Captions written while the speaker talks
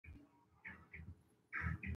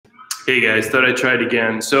Hey guys, thought I'd try it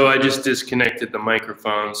again. So I just disconnected the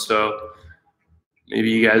microphone, so maybe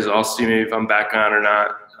you guys all see me if I'm back on or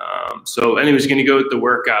not. So anyways, gonna go with the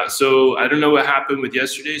workout. So I don't know what happened with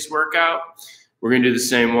yesterday's workout. We're gonna do the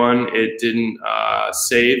same one. It didn't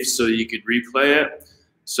save, so you could replay it.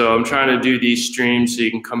 So I'm trying to do these streams so you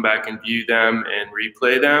can come back and view them and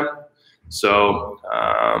replay them. So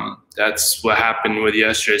that's what happened with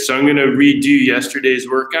yesterday. So I'm gonna redo yesterday's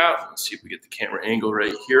workout. Let's see if we get the camera angle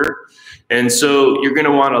right here. And so you're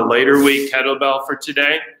gonna want a lighter weight kettlebell for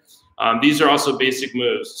today. These are also basic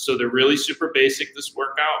moves. So they're really super basic, this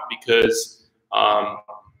workout, because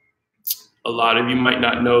a lot of you might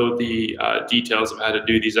not know the details of how to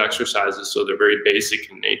do these exercises. So they're very basic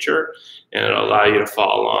in nature and it'll allow you to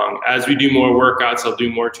follow along. As we do more workouts, I'll do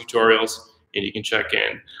more tutorials and you can check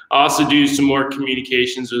in. I'll also do some more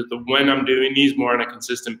communications with when I'm doing these more on a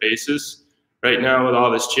consistent basis. Right now with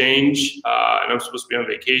all this change, and I'm supposed to be on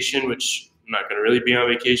vacation, which I'm not gonna really be on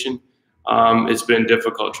vacation. It's been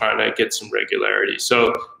difficult trying to get some regularity.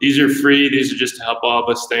 So these are free. These are just to help all of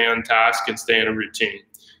us stay on task and stay in a routine.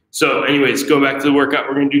 So anyways, go back to the workout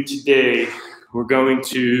we're gonna do today. We're going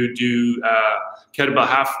to do kettlebell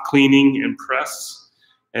half cleaning and press.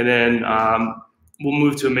 And then we'll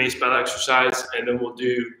move to a mace bell exercise and then we'll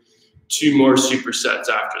do 2 more supersets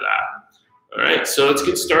after that. All right, so let's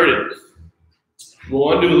get started. We'll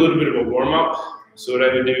want to do a little bit of a warm up. So what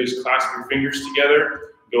I would do is clasp your fingers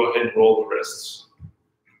together, go ahead and roll the wrists.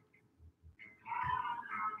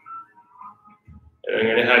 And I'm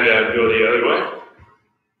gonna have you go the other way.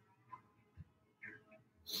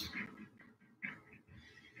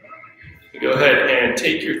 Go ahead and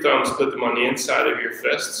take your thumbs, put them on the inside of your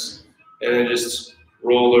fists, and then just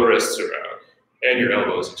roll the wrists around, and your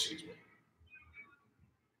elbows, excuse me.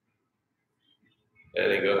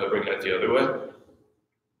 And then go ahead and bring that the other way.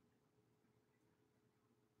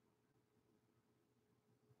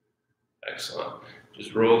 Excellent.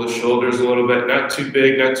 Just roll the shoulders a little bit, not too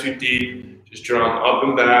big, not too deep. Just draw them up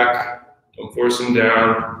and back. Don't force them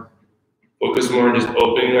down. Focus more on just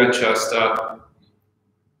opening that chest up.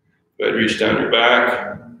 Go ahead, reach down your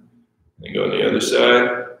back. And go on the other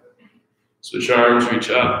side. Switch arms, reach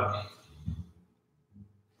up.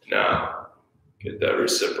 Now, get that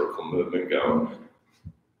reciprocal movement going.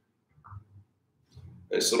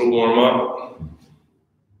 Nice little warm up.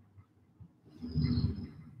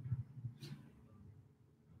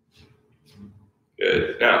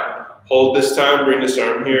 Good. Now, hold this time, bring this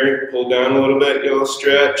arm here, pull down a little bit, get a little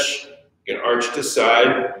stretch. You can arch to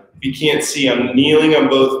side. If you can't see, I'm kneeling on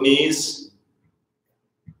both knees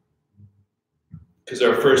because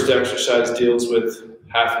our first exercise deals with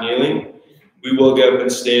half kneeling. We will get up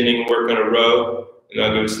and standing and work on a row, and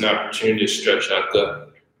that'll give us an opportunity to stretch out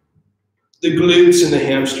the glutes and the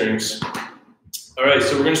hamstrings. All right,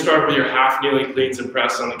 so we're gonna start with your half kneeling cleans and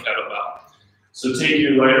press on the kettlebell. So take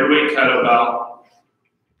your lighter weight kettlebell.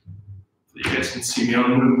 You guys can see me, I'm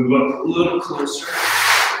gonna move up a little closer.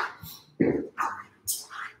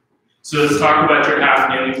 So let's talk about your half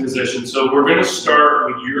kneeling position. So we're gonna start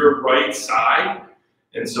with your right side.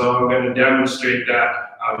 And so I'm gonna demonstrate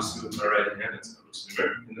that, obviously with my right hand, it's obviously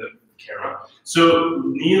in the camera. So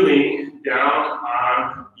kneeling down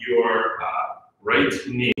on your right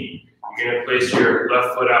knee, you're gonna place your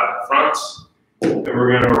left foot out in front, and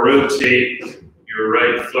we're gonna rotate your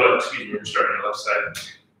right foot, excuse me, we're starting on the left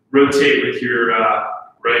side. Rotate with your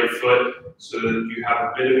right foot so that you have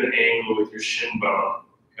a bit of an angle with your shin bone,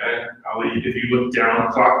 okay? If you look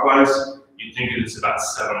down clockwise, you think it's about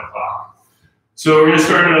 7 o'clock. So we're gonna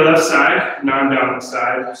start on the left side, non-dominant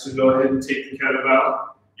side. So go ahead and take the kettlebell.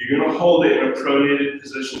 You're gonna hold it in a pronated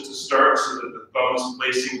position to start so that the thumb is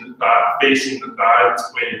facing the thigh,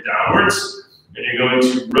 it's weighted downwards. And you're going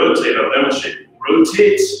to rotate, I'll demonstrate.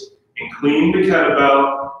 Rotate and clean the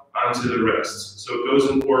kettlebell onto the wrist. So it goes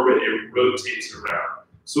in orbit, it rotates around.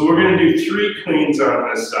 So we're gonna do 3 cleans on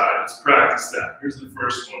this side. Let's practice that. Here's the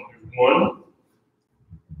first one. Here's 1.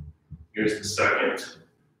 Here's the second.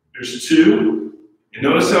 There's 2. And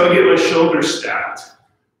notice how I get my shoulders stacked.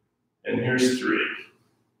 And here's 3.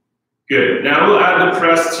 Good. Now we'll add the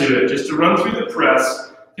press to it. Just to run through the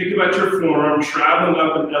press, think about your forearm traveling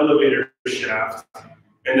up an elevator shaft,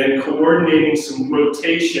 and then coordinating some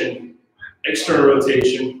rotation, external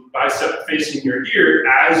rotation, bicep facing your ear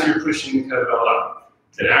as you're pushing the kettlebell up.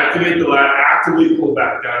 Then activate the lat, actively pull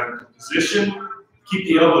back down into position. Keep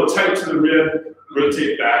the elbow tight to the rib,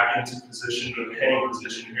 rotate back into position, or hanging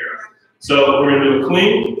position here. So we're gonna do a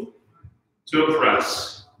clean to a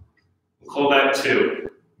press. We'll call that 2.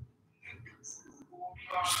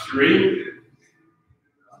 There's 3.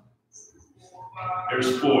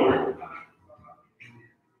 There's 4.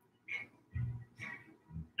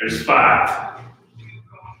 There's 5.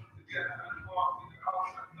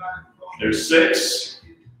 There's 6.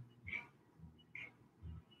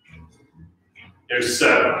 There's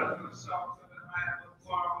 7.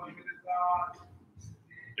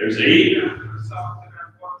 There's 8.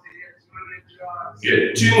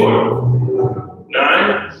 Good. 2 more.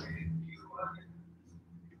 9.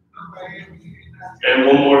 And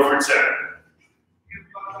 1 more for 10.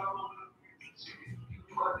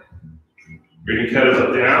 Bring your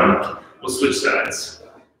kettlebell down. We'll switch sides.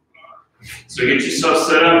 So get yourself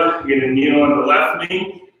set up. You're going to kneel on the left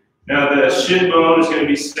knee. Now the shin bone is going to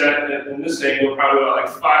be set in this angle, probably about like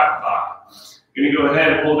 5 o'clock. You're going to go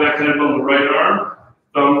ahead and hold that kettlebell on the right arm.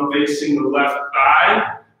 Thumb facing the left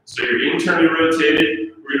thigh. So you're internally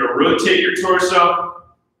rotated. We're going to rotate your torso.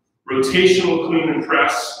 Rotational clean and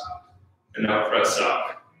press. And now press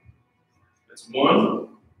up. That's 1.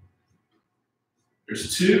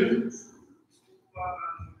 There's 2.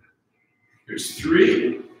 There's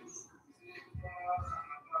 3.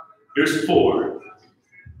 There's 4.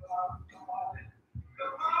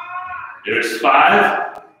 There's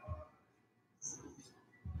 5.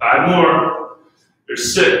 5 more.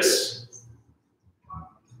 There's 6.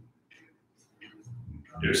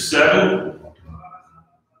 There's 7.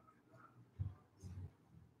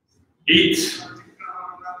 8.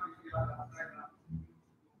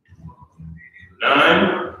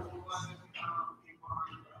 9.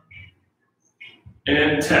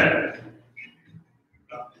 And 10.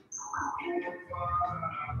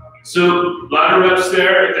 So a lot of reps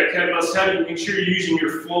there. If that kettlebell's heavy, make sure you're using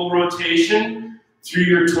your full rotation through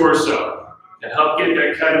your torso to help get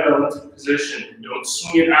that kettlebell into position. Don't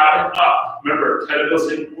swing it out and up. Remember,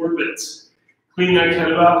 kettlebell's in orbits. Clean that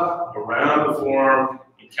kettlebell around the forearm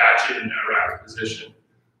and catch it in that rack position.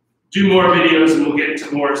 Do more videos and we'll get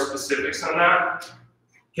into more specifics on that.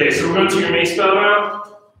 Okay, so we're going to your mace bell now.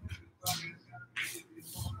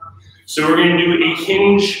 So we're going to do a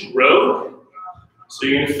hinge row. So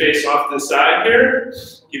you're going to face off to the side here,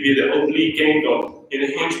 give you the oblique angle in a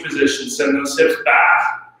hinge position. Send those hips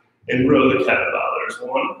back and row the kettlebell. There's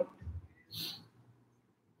 1,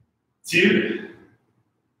 2,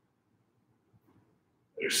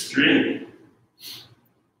 there's 3,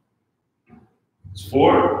 there's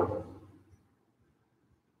 4,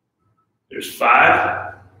 there's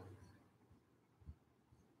 5,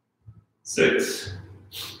 6,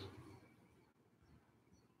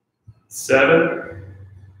 7,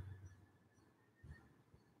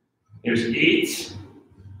 here's 8,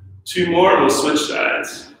 2 more, we'll switch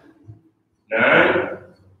sides. 9,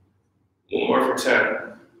 1 more for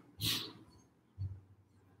 10.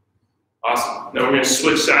 Awesome. Now we're going to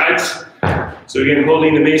switch sides. So again,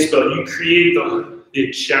 holding the mace bell, you create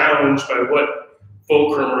the challenge by what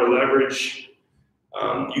fulcrum or leverage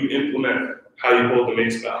you implement, how you hold the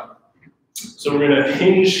mace bell. So we're going to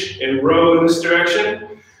hinge and row in this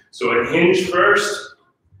direction. So a hinge first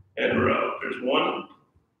and row. There's 1.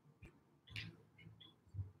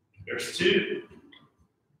 There's 2.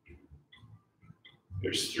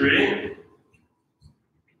 There's 3.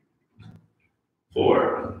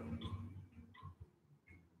 4.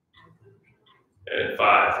 And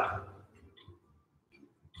 5.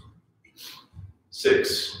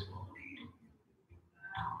 6.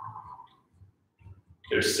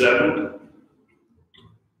 There's 7.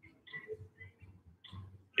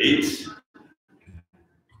 8.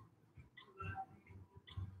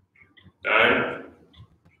 9.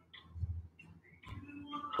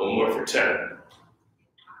 1 more for 10.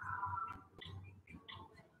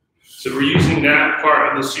 So we're using that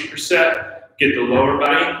part of the superset. Get the lower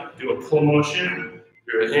body, do a pull motion,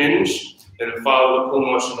 do a hinge, and then follow the pull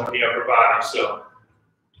motion on the upper body. So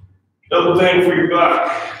double bang for your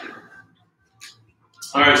buck.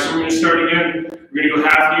 All right, so we're going to start again. We're going to go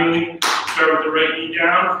half kneeling. Start with the right knee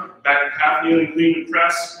down, back to half kneeling, clean and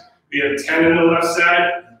press. We have 10 on the left side,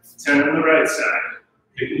 10 on the right side.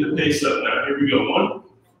 Picking the pace up now. Here we go. 1,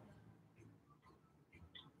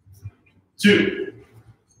 2,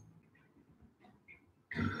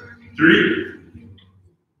 3,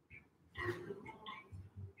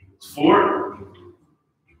 4,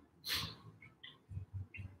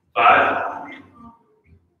 5,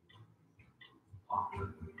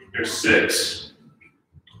 there's 6,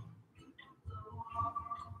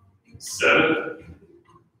 7,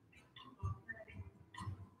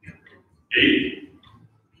 8,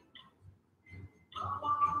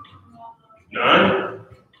 9,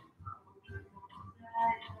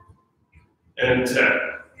 and 10.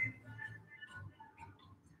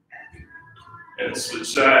 And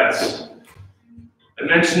switch sides. I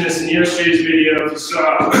mentioned this in yesterday's video. If you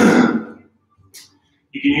saw,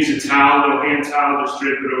 you You can use a towel, a little hand towel, just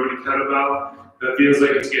drape it over the kettlebell. If it feels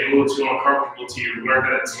like it's getting a little too uncomfortable to you, learn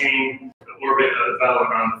how to tame the orbit of the bell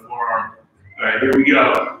around the forearm. All right, here we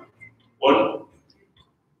go. 1,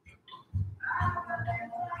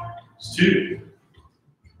 2,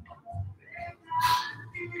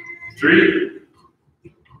 3,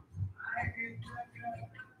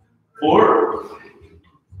 4,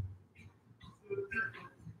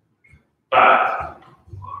 5,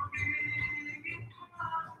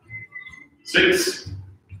 6,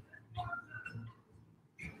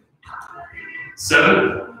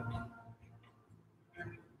 7,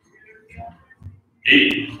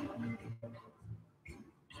 8,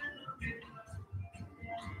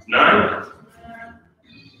 9.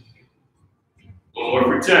 One more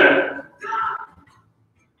for 10.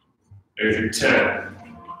 There's your 10.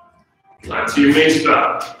 Onto your main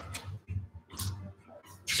spot.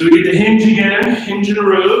 So we get the hinge again, hinge in a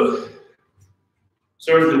row.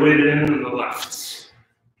 Start with the weight in on the left.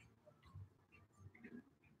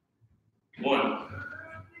 1,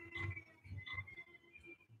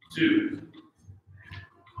 2,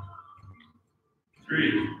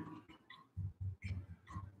 3,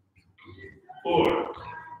 4,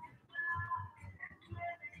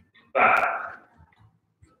 5,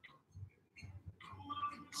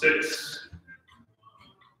 6,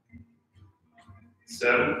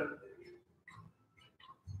 7,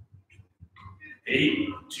 8,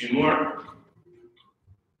 2 more,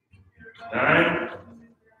 9,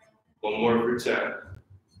 1 more for 10.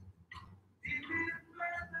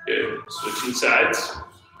 Good, switching sides.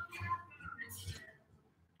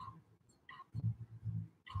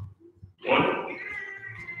 1,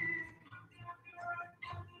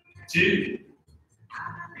 2,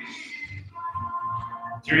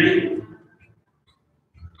 3,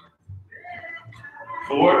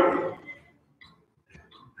 4,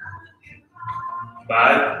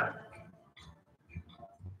 5,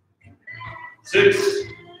 6,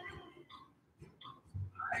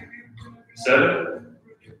 7,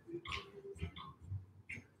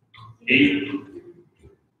 8,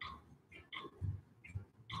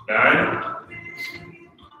 9,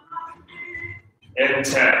 and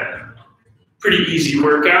 10. Pretty easy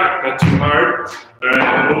workout, not too hard. All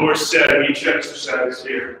right, one more set of each exercise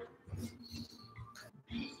here.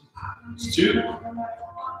 It's 2,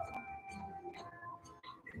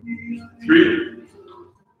 3,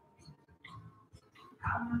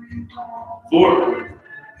 4,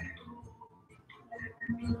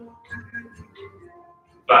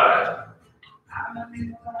 5,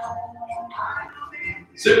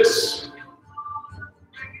 6,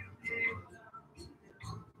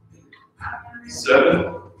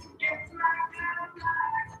 7,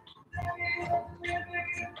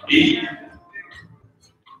 8,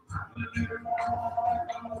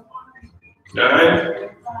 9,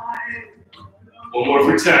 one more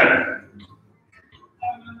for 10.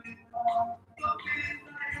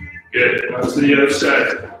 Good, on to the other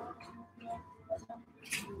side.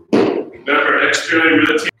 Remember, externally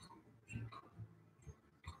rotate.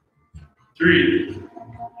 3,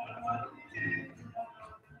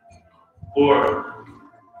 4,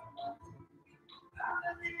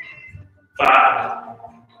 5,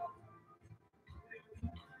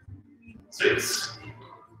 6,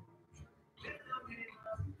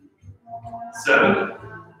 7,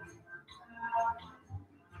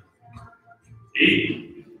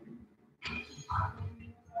 8,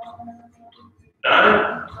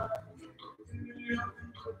 9,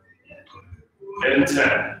 and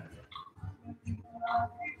 10.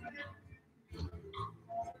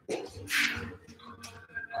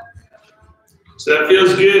 So that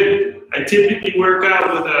feels good. I typically work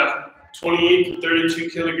out with a 28 to 32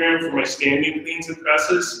 kilogram for my standing cleans and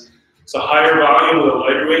presses. So higher volume with a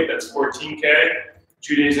lighter weight, that's 14K,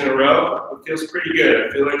 2 days in a row. It feels pretty good.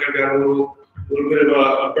 I feel like I've got a little bit of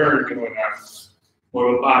a burn going on. More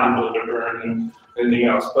of a bodybuilder burn than anything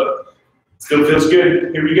else, but still feels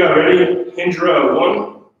good. Here we go, ready? Hinge row,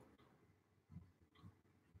 1,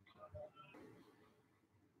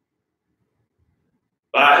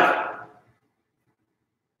 5,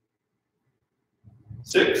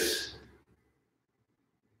 6,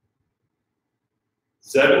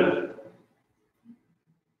 7,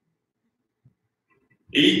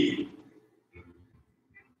 8,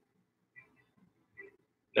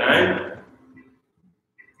 9,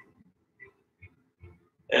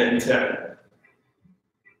 and 10.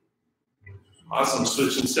 Awesome,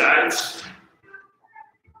 switching sides.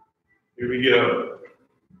 Here we go.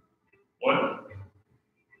 1,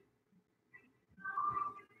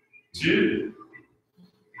 2,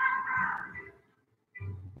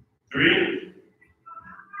 3,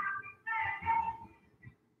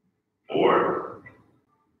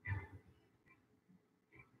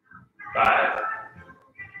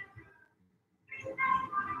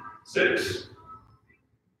 6,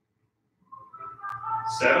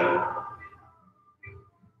 7,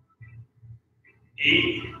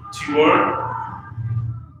 8, 2 more,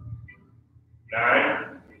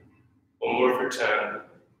 9, 1 more for 10.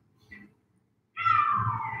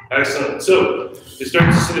 Excellent. So you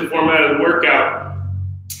start to see the format of the workout.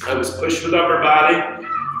 I was push with upper body,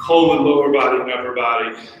 pull with lower body and upper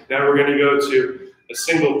body. Now we're going to go to a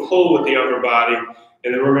single pull with the upper body,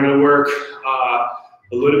 and then we're going to work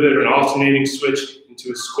a little bit of an alternating switch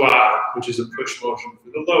into a squat, which is a push motion for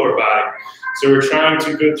the lower body. So we're trying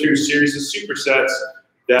to go through a series of supersets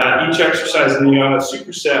that each exercise in the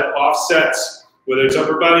superset offsets, whether it's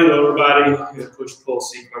upper body, lower body, in a push-pull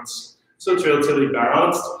sequence. So it's relatively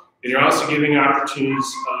balanced, and you're also giving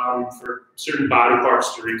opportunities for certain body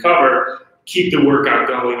parts to recover, keep the workout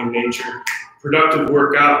going in nature. Productive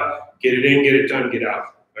workout, get it in, get it done, get out.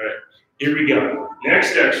 All right, here we go.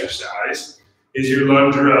 Next exercise is your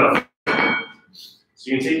lunge row. So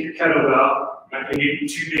you can take your kettlebell. I'm not going to get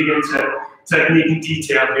too big into technique and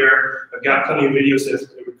detail here. I've got plenty of videos that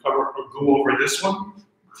would cover or go over this one,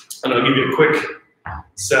 and I'll give you a quick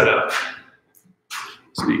setup.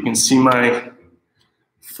 So you can see my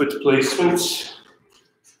foot placements.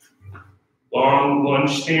 Long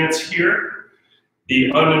lunge stance here. The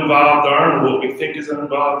uninvolved arm, what we think is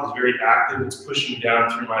uninvolved, is very active. It's pushing down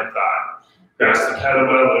through my thigh. Grasp the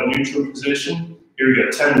kettlebell in a neutral position. Here we go,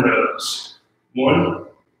 10 rows. 1,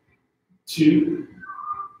 2,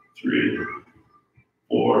 3,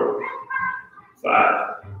 4,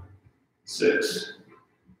 5, 6,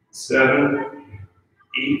 7,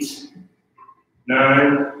 8,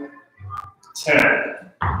 9, 10.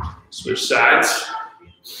 Switch sides.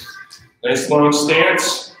 Nice long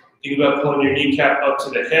stance. Think about pulling your kneecap up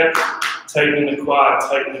to the hip, tighten the quad,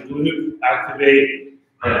 tighten the glute, activate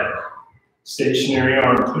head. Stationary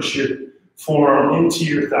arm, push your forearm into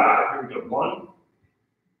your thigh. Here we go. 1,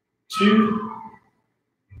 2,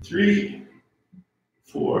 3,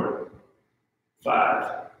 4,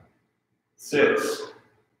 5, 6,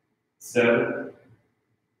 7,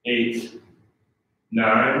 8,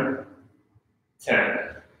 9, 10.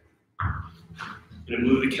 Gonna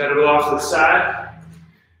move the kettlebell off to the side.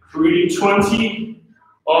 We're gonna do 20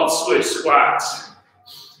 alt switch squats.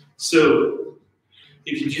 So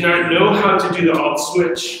if you do not know how to do the alt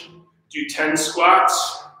switch, do 10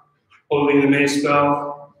 squats, holding the mace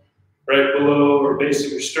bell right below or base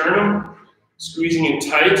of your sternum, squeezing it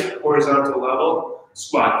tight, horizontal level,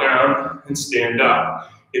 squat down and stand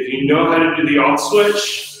up. If you know how to do the alt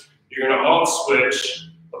switch, you're gonna alt switch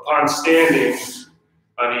upon standing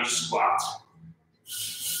on each squat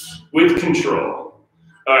with control.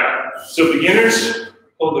 All right, so beginners,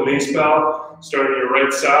 hold the mace bell, start on your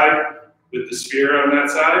right side with the sphere on that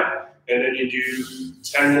side, and then you do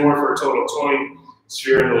 10 more for a total of 20,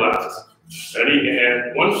 sphere on the left. Ready?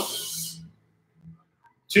 And 1,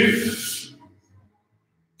 2,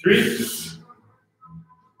 3,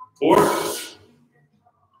 4,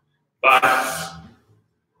 5,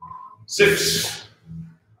 6,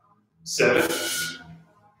 7,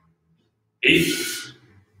 8,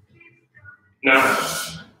 9,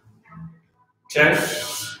 10,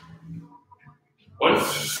 1.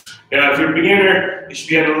 Now, if you're a beginner, you should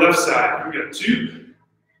be on the left side. Here we go. 2,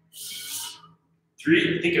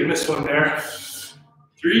 3. I think I missed one there.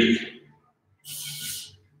 3,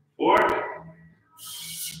 4,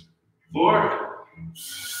 4.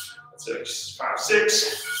 That's 5,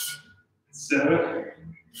 6, 7,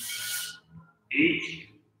 8,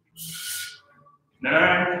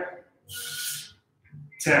 9,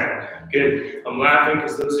 10. Good. I'm laughing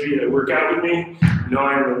because those of you that work out with me know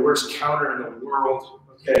I'm the worst counter in the world.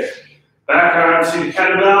 Okay. Back on to the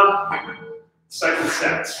kettlebell. Second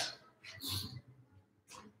set.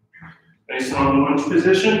 Nice long lunge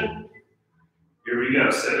position. Here we go.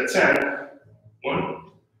 Set of 10.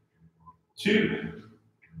 1, 2,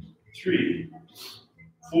 3,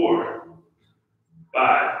 4,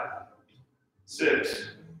 5,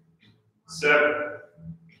 6, 7,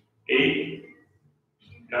 8,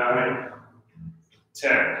 9,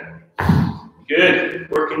 10. Good.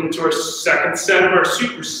 Working into our second set of our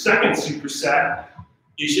second superset.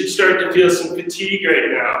 You should start to feel some fatigue right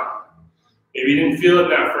now. Maybe you didn't feel it in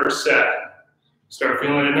that first set. Start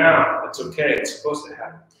feeling it now. It's okay. It's supposed to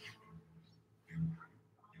happen.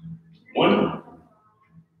 1,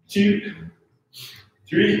 2,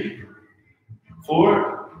 3,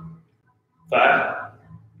 4, 5,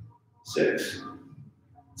 6,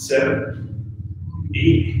 7,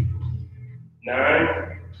 8,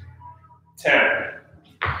 9, 10.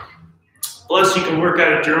 Plus, you can work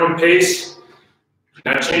out at your own pace.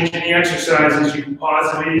 Not changing the exercises. You can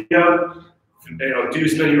pause the video. do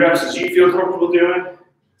as many reps as you feel comfortable doing,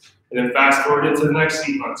 and then fast forward into the next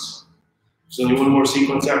sequence. There's only one more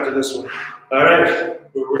sequence after this one. All right,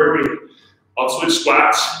 where are we? I'll switch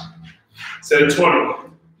squats. Set of 20.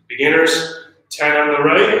 Beginners, 10 on the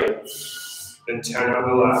right, and 10 on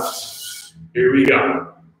the left. Here we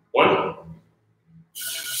go. 1,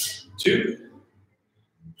 2,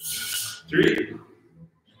 3,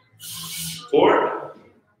 4,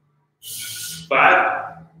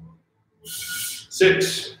 5,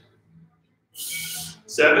 6,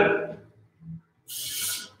 7,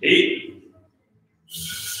 8,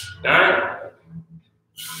 9,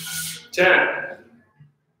 10.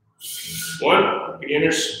 1,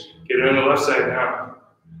 beginners, get it on the left side now.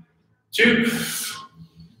 2,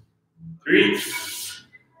 3,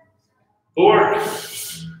 4,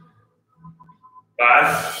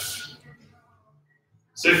 5,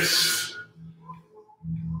 6,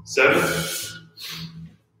 7,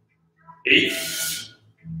 8,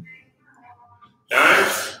 9,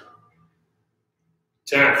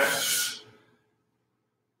 10.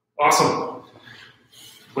 Awesome.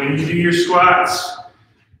 When you do your squats,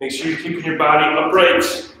 make sure you're keeping your body upright.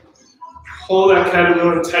 Hold that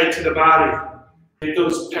kettlebell tight to the body. Get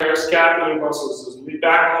those parascapular muscles, those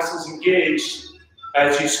mid-back muscles engaged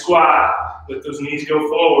as you squat. Let those knees go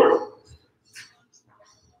forward.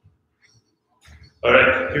 All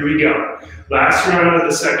right, here we go. Last round of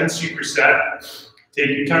the second superset. Take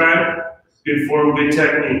your time. Good form, good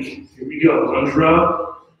technique. Here we go. Lunge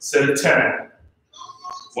row, set of 10.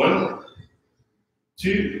 1,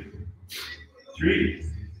 2, 3,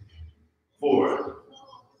 4,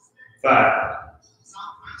 5,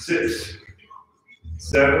 6,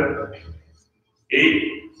 7,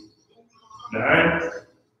 8, 9,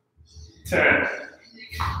 10.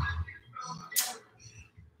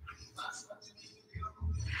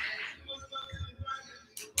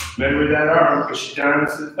 Remember that arm, push it down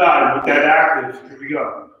into the thigh, make that active. Here we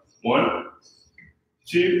go. 1,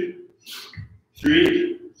 2,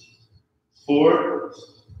 3, 4,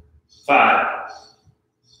 5,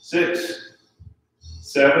 6,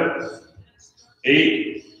 7,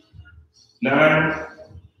 8, 9,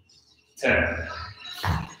 10.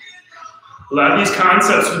 A lot of these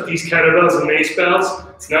concepts with these kettlebells and mace belts,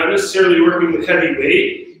 it's not necessarily working with heavy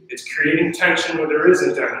weight, it's creating tension where there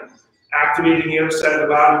isn't any. Activating the other side of the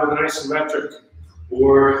body with an isometric,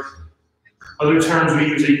 or other terms we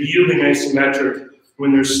use, a yielding isometric,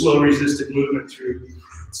 when there's slow resisted movement through,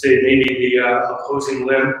 say, maybe the opposing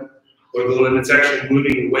limb, or the limb that's actually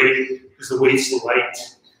moving the weight because the weight's light.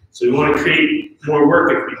 So we want to create more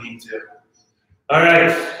work if we need to. All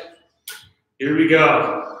right, here we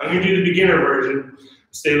go. I'm going to do the beginner version.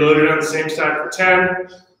 Stay loaded on the same side for 10.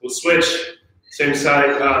 We'll switch, same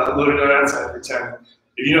side, loaded on that side for 10.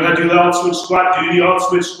 If you know how to do the alt switch squat, do the alt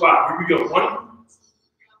switch squat. Here we go. 1,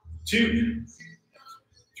 2,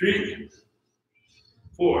 3,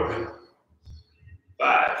 4,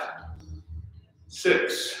 5,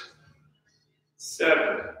 6,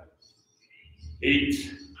 7,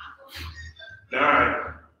 8, 9,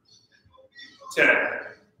 10.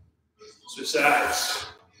 Switch sides.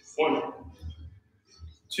 1,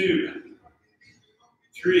 2,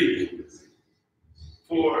 3,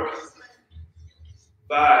 4,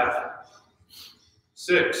 5,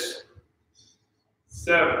 6,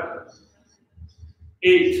 7,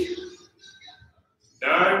 8,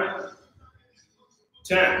 9,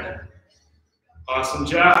 10. Awesome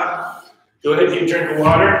job. Go ahead and get a drink of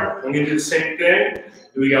water. I'm going to do the same thing.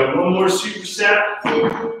 We got one more superset.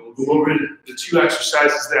 We'll go over the 2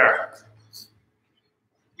 exercises there.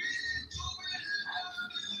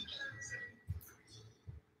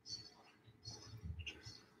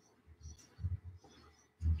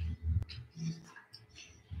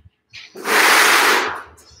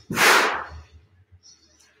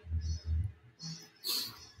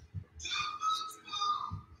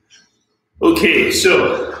 Okay,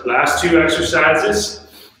 so last 2 exercises,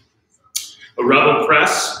 a rebel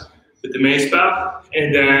press with the mace belt,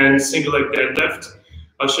 and then single leg deadlift.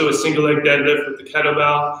 I'll show a single leg deadlift with the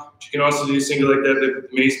kettlebell, but you can also do a single leg deadlift with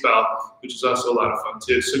the mace belt, which is also a lot of fun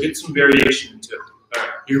too. So get some variation into it. All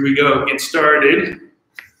right, here we go, get started.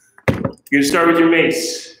 You're gonna start with your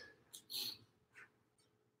mace.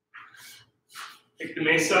 Pick the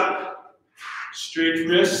mace up, straight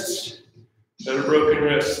wrists, and a broken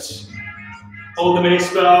wrist. Hold the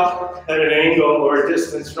mace belt at an angle or a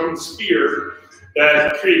distance from the spear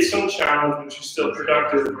that creates some challenge, but you're still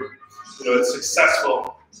productive. It's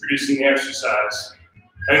successful producing the exercise.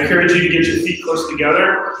 I encourage you to get your feet close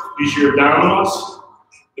together. Use your abdominals.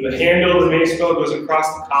 The handle of the mace belt goes across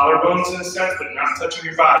the collarbones in a sense, but not touching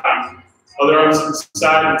your body. Other arms to the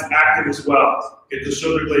side, it's active as well. Get the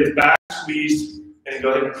shoulder blades back, squeezed, and go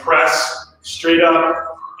ahead and press straight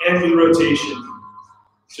up and with rotation.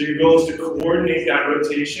 So your goal is to coordinate that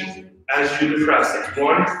rotation as you do the press. That's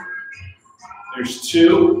 1, there's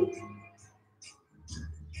 2,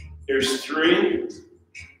 there's 3,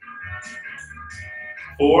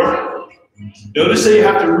 4. Notice that you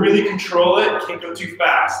have to really control it, can't go too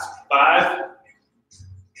fast. 5,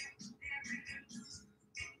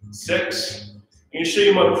 6. I'm going to show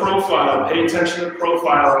you my profile. Pay attention to the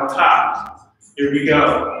profile on top. Here we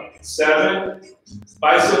go. 7.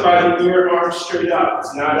 Bicep by the ear, arms straight up.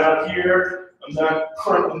 It's not out here. I'm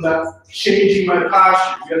not changing my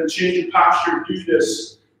posture. You got to change your posture to do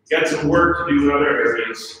this. You got some work to do in other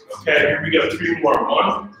areas. Okay, here we go. 3 more.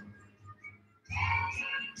 1,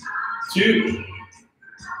 2,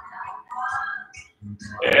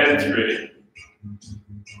 and 3.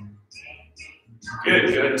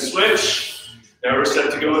 Good, go ahead and switch. Now we're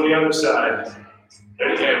set to go on the other side.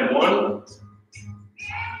 Ready, and 1,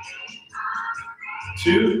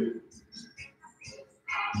 2,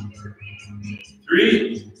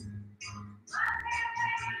 3,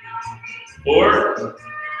 4,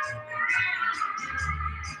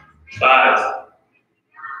 5,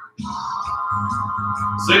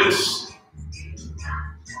 6,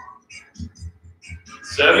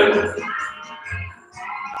 7,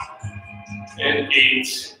 and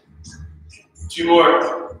 8. 2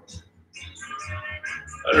 more.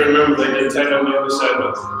 I don't remember if they did 10 on the other side,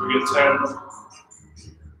 but we get 10.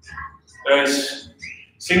 Nice.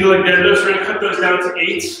 Single leg deadlifts, we're going to cut those down to 8.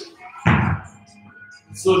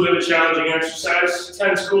 It's a little bit of a challenging exercise.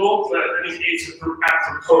 10's cool, but I think 8's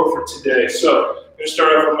apropos for today. So I'm going to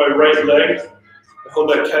start off with my right leg. I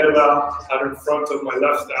hold that kettlebell out in front of my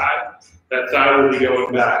left thigh. That thigh will be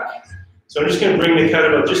going back. So I'm just going to bring the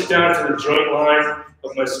kettlebell just down to the joint line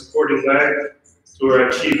of my supporting leg to where I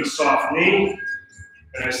achieve a soft knee,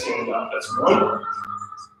 and I stand up. That's 1,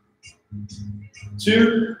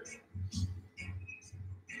 2,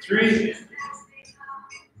 3,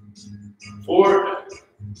 4,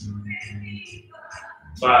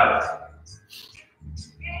 5,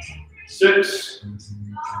 6,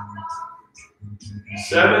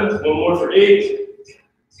 7. One more for 8.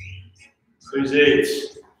 There's 8.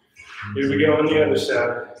 Here we go on the other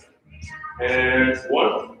side. And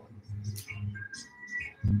 1,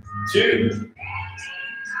 2,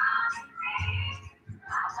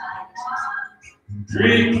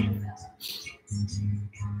 3,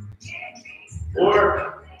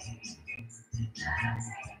 4,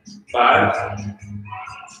 5,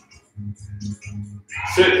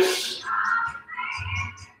 6,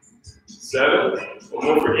 7. One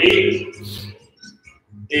more for 8.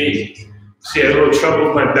 8. See, I had a little trouble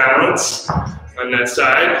with my balance on that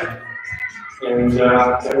side. And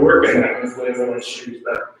I'm working that with later on my shoes,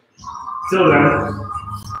 but till then,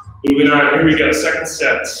 moving on. Here we go, second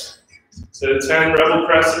set. So 10 rebel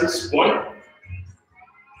presses. 1,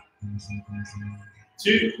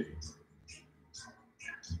 2,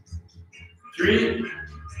 3,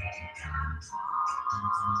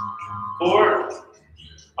 4.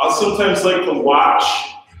 I'll sometimes like to watch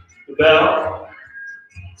the bell.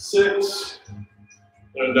 6,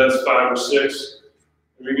 and that's 5 or 6.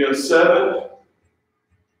 Here we go, 7,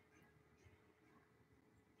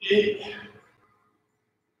 8,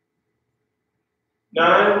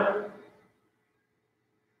 9,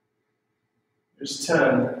 there's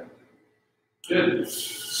 10. Good.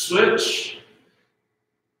 Switch.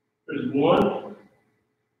 There's 1,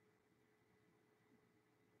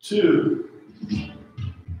 2,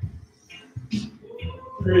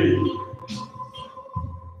 3,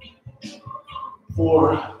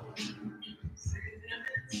 4,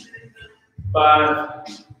 5,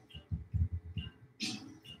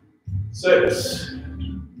 6,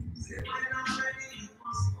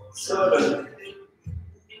 7,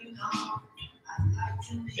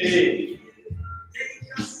 8,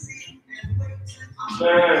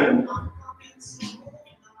 9,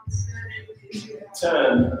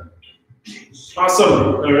 10.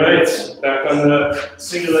 Awesome. All right. Back on the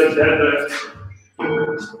single leg deadlift.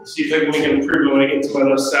 See if I can make an improvement when I get to my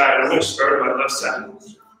left side. I'm going to start on my left side.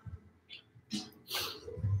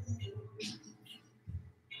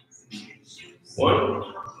 1,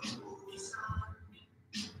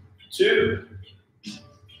 2,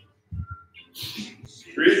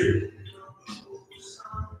 3,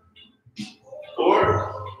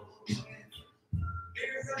 4,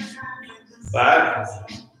 5,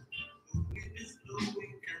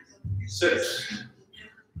 6,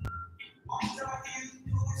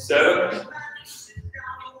 7,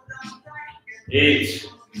 8.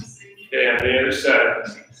 Okay, on the other side.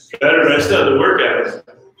 Better, but I still have to work at it.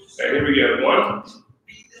 All right, here we go. 1,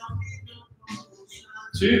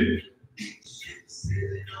 2,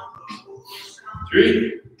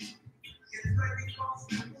 3,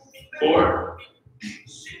 4,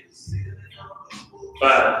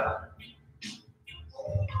 5,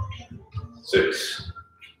 6,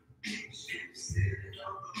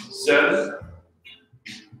 7,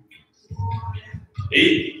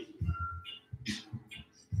 8.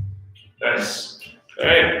 Nice. All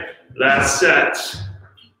right, last set.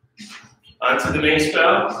 Onto the main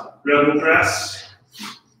spell, rub and press.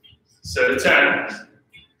 Set of 10.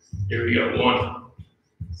 Here we go. 1,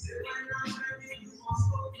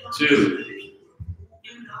 2,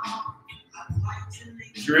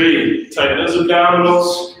 3. Tighten those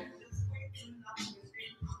abdominals.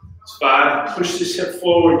 5. Push this hip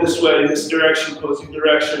forward this way, this direction, closing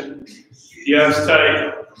direction. The abs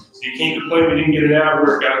tight. So you can't complain we didn't get an ab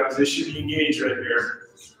workout because they should be engaged right here.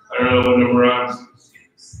 I don't know what number we're on.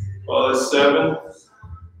 Well, that's 7,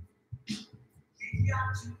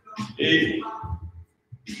 8,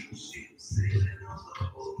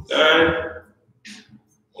 9.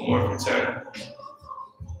 One more for 10.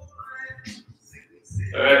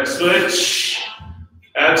 All right, switch.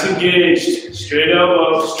 Abs engaged. Straight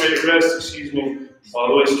elbow, straight wrist, excuse me. All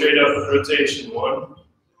the way straight up with rotation. 1.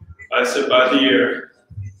 Bicep by the ear.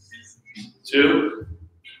 2.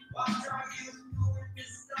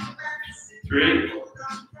 3.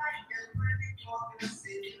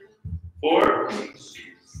 4.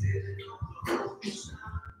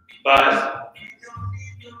 5.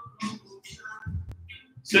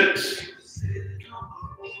 6.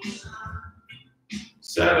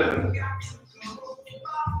 7.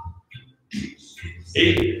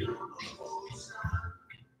 8.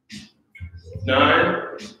 9.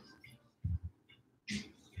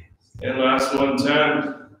 And last one, 10.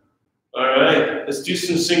 All right, let's do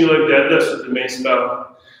some single leg deadlifts with the main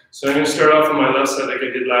spell. So I'm going to start off on my left side like I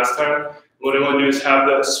did last time. What I want to do is have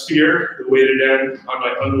the spear, the weighted end, on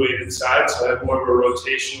my unweighted side, so I have more of a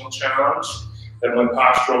rotational challenge that my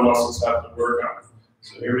postural muscles have to work on.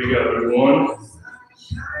 So here we go. 1,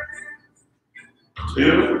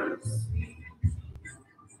 2,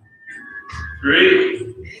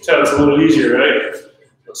 3. Tell it's a little easier, right?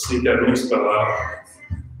 Let's sneak that main spell out.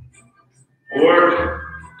 4,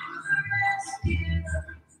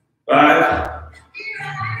 5,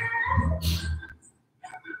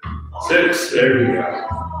 6, there we go.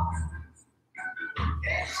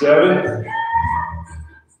 7.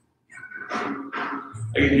 I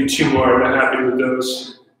can do 2 more, I'm not happy with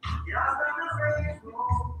those.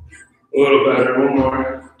 A little better, 1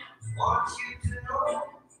 more.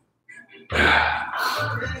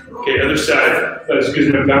 Okay, other side. That was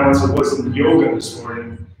good, my balance. It wasn't yoga this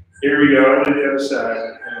morning. Here we go, on to the other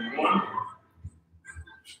side. And 1,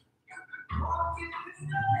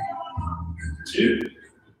 2,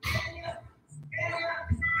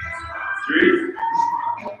 3,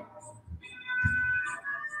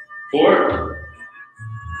 4,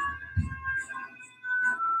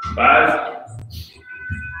 5,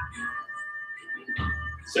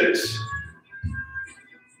 6,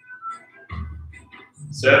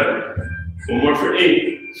 7. 1 more for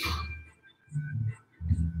 8.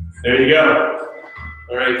 There you go.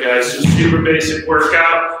 All right, guys, so super basic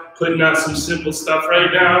workout. Putting out some simple stuff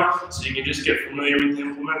right now so you can just get familiar with the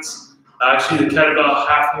implements. Actually, the kettlebell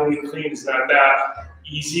half moving clean is not that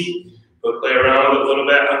easy, but play around with it a little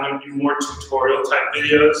bit. I'm going to do more tutorial type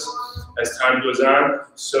videos as time goes on.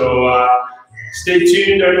 So stay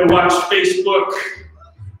tuned. I'm going to watch Facebook.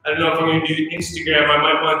 I don't know if I'm going to do Instagram. I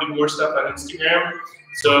might want to do more stuff on Instagram.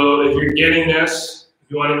 So if you're getting this,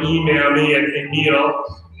 if you want to email me at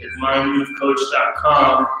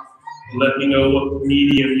emil@mindmovecoach.com and let me know what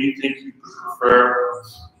medium you think you prefer,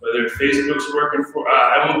 whether Facebook's working for,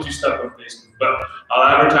 I won't do stuff on Facebook, but I'll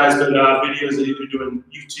advertise the videos that either do on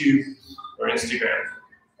YouTube or Instagram.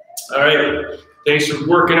 All right, thanks for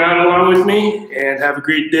working out along with me and have a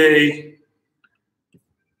great day.